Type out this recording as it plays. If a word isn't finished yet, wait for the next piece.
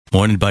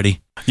Morning,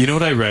 buddy. You know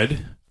what I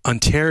read?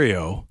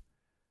 Ontario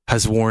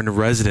has warned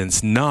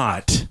residents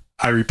not,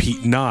 I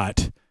repeat,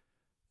 not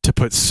to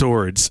put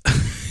swords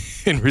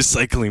in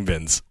recycling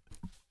bins.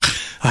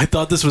 I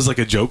thought this was like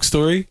a joke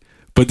story,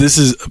 but this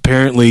is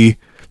apparently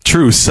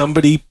true.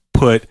 Somebody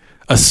put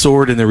a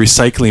sword in the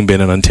recycling bin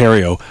in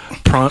Ontario,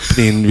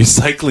 prompting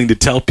recycling to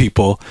tell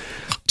people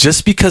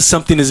just because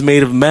something is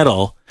made of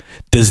metal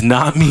does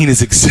not mean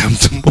it's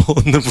acceptable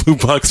in the blue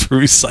box for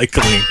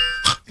recycling.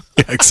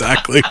 Yeah,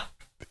 exactly.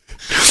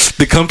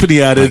 The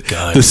company added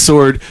the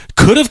sword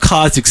could have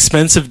caused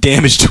expensive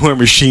damage to our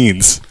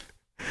machines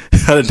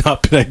had it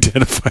not been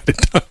identified in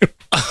time.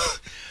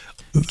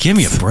 Give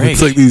me a break.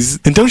 It's like these,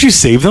 and don't you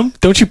save them?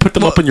 Don't you put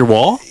them up on your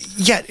wall?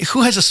 Yeah,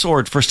 who has a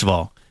sword, first of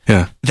all,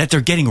 that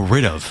they're getting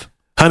rid of?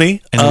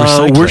 Honey,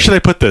 where should I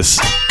put this?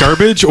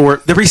 Garbage or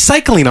the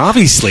recycling,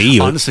 obviously.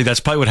 Honestly,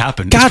 that's probably what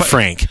happened.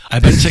 Frank. I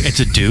bet it's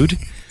a dude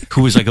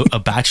who was like a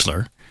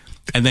bachelor,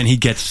 and then he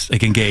gets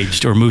like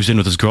engaged or moves in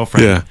with his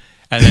girlfriend. Yeah.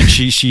 And then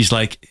she's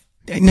like,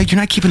 no, you're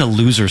not keeping a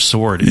loser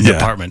sword in the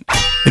apartment.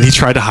 And he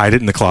tried to hide it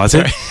in the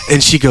closet. Right.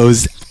 And she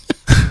goes,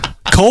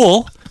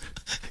 Cole,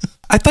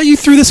 I thought you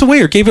threw this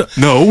away or gave it.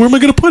 No, where am I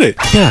going to put it?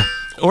 Yeah.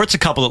 Or it's a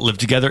couple that lived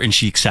together and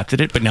she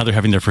accepted it, but now they're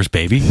having their first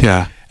baby.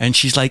 Yeah. And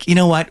she's like, you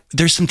know what?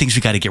 There's some things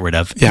we got to get rid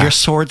of. Yeah. Your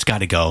sword's got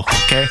to go.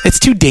 Okay. It's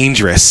too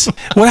dangerous.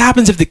 What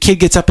happens if the kid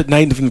gets up at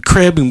night from the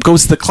crib and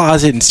goes to the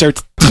closet and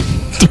starts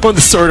throwing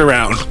the sword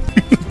around?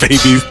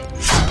 Baby.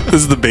 This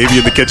is the baby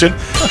in the kitchen.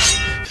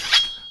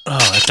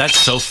 Oh, that's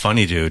so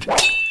funny, dude. Are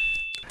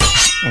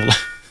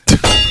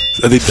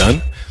they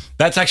done?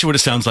 That's actually what it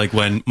sounds like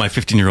when my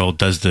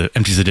 15-year-old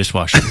empties the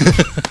dishwasher.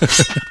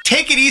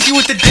 Take it easy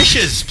with the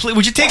dishes.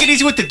 Would you take it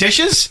easy with the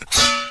dishes?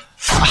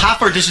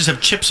 Half our dishes have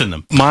chips in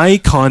them. My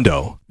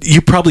condo, you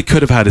probably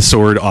could have had a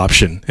sword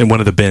option in one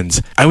of the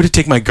bins. I went to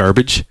take my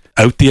garbage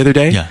out the other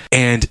day,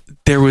 and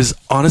there was,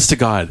 honest to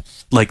God,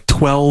 like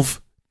 12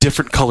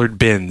 different colored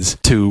bins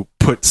to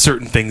put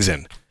certain things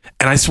in.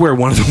 And I swear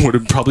one of them would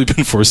have probably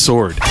been for a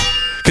sword.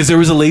 Because there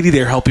was a lady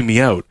there helping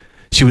me out.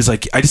 She was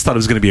like, I just thought it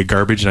was going to be a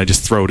garbage and I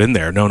just throw it in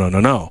there.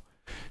 No.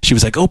 She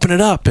was like, open it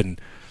up.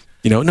 And,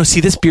 no, see,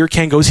 this beer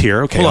can goes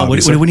here. Okay. Hold on,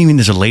 what do you mean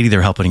there's a lady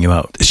there helping you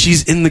out?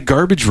 She's in the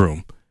garbage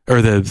room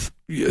or the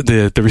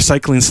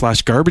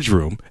recycling / garbage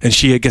room. And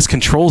she, I guess,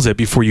 controls it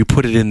before you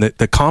put it in the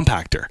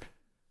compactor.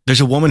 There's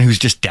a woman who's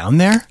just down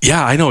there?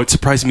 Yeah, I know. It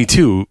surprised me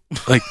too.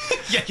 Like,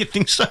 yeah, you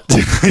think so?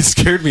 It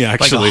scared me,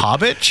 actually. Like a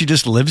hobbit? She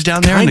just lives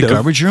down there in the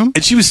garbage room?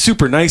 And she was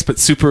super nice, but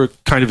super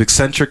kind of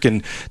eccentric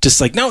and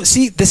just like, no,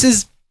 see, this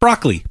is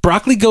broccoli.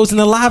 Broccoli goes in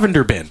the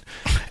lavender bin.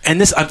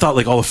 And this, I thought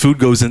like all the food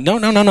goes in. No.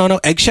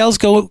 Eggshells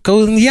go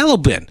in the yellow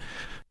bin.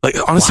 Like,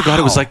 honest to God,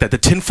 it was like that. The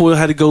tinfoil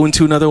had to go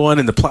into another one.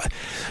 And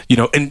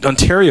in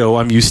Ontario,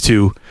 I'm used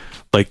to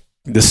like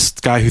this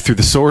guy who threw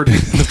the sword in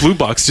the blue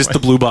box, just the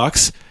blue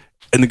box.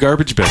 In the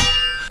garbage bin.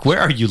 Where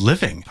are you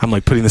living? I'm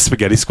like putting the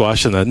spaghetti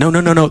squash in the... No.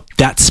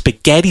 That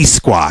spaghetti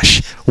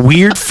squash.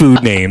 Weird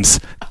food names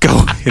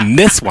go in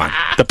this one.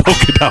 The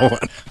polka dot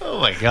one. Oh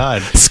my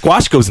God.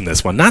 Squash goes in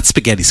this one, not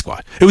spaghetti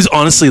squash. It was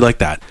honestly like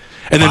that.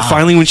 And then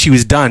finally when she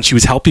was done, she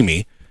was helping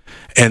me.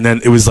 And then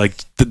it was like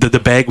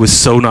the bag was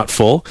so not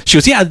full. She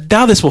goes, yeah,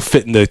 now this will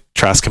fit in the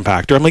trash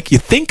compactor. I'm like, you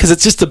think? Because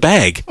it's just a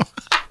bag.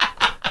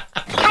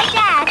 Hi,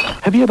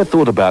 Dad. Have you ever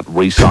thought about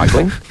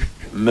recycling?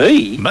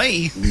 Me?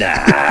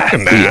 Nah.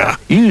 Here,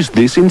 use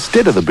this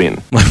instead of the bin.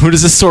 Where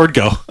does the sword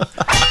go?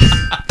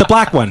 The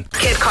black one.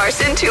 Kid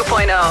Carson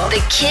 2.0.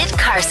 The Kid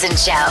Carson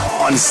Show.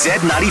 On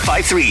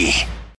Z95.3.